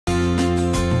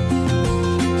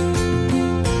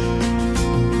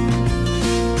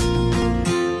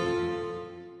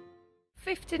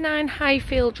59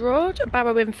 Highfield Road,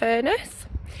 Barrow in Furness.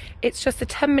 It's just a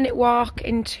 10-minute walk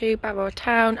into Barrow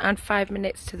town and 5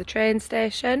 minutes to the train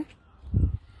station.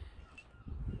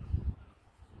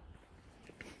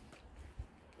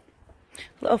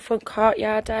 Little front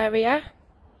courtyard area.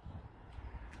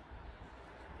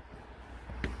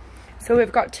 So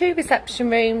we've got 2 reception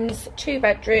rooms, 2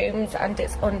 bedrooms, and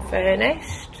it's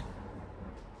unfurnished.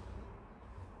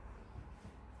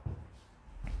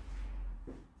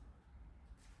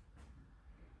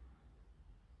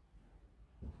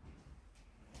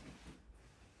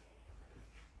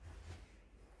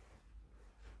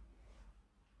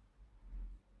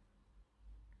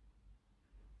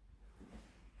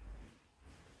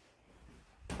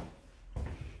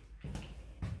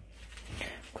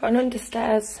 Got an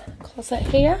understairs closet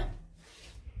here.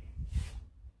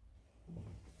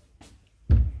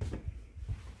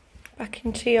 Back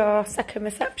into your second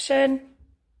reception.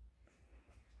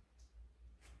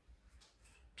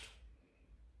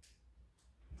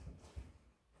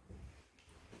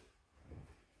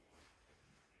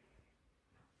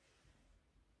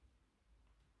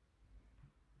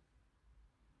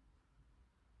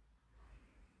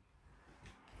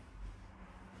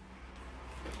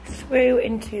 Through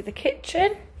into the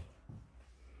kitchen.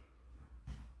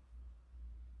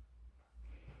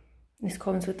 This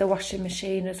comes with the washing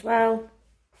machine as well.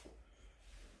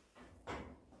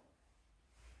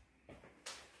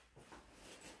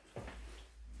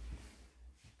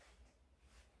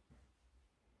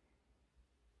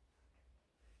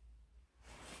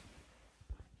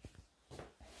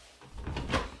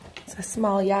 It's a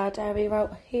small yard area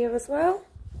out here as well.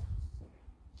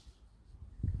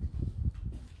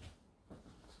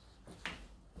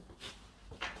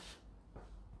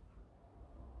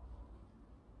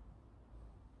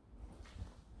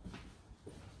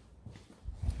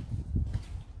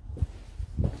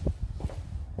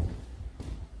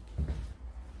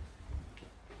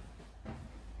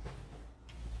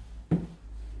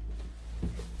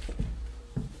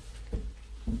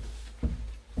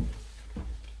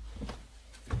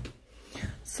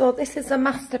 So this is a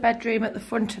master bedroom at the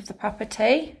front of the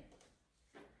property.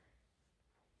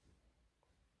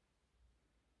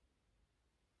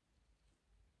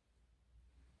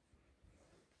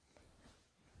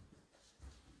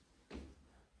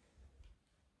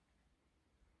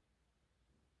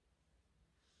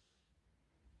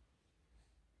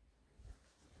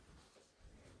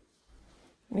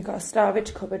 We've got a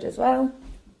storage cupboard as well.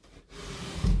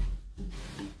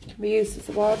 Can be used as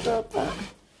a wardrobe, that.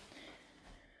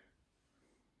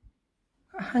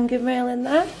 A hanging rail in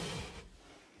there.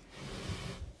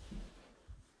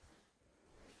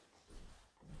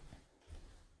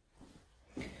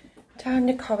 Down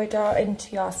the corridor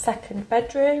into your second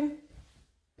bedroom.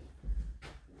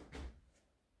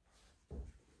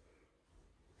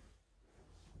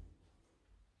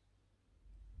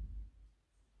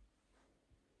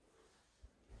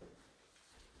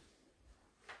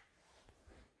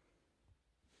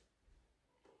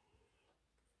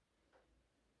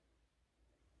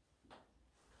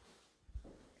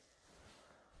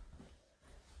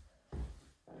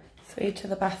 Through to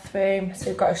the bathroom. So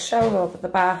you've got a shower over the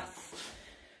bath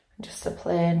and just a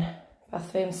plain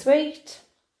bathroom suite.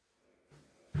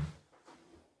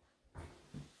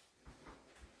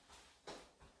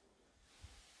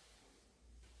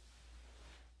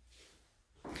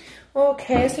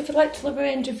 Okay, so if you'd like to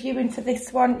arrange a viewing for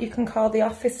this one, you can call the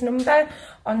office number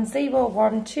on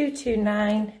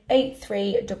 01229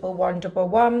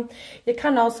 831111. You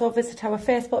can also visit our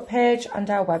Facebook page and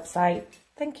our website.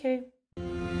 Thank you.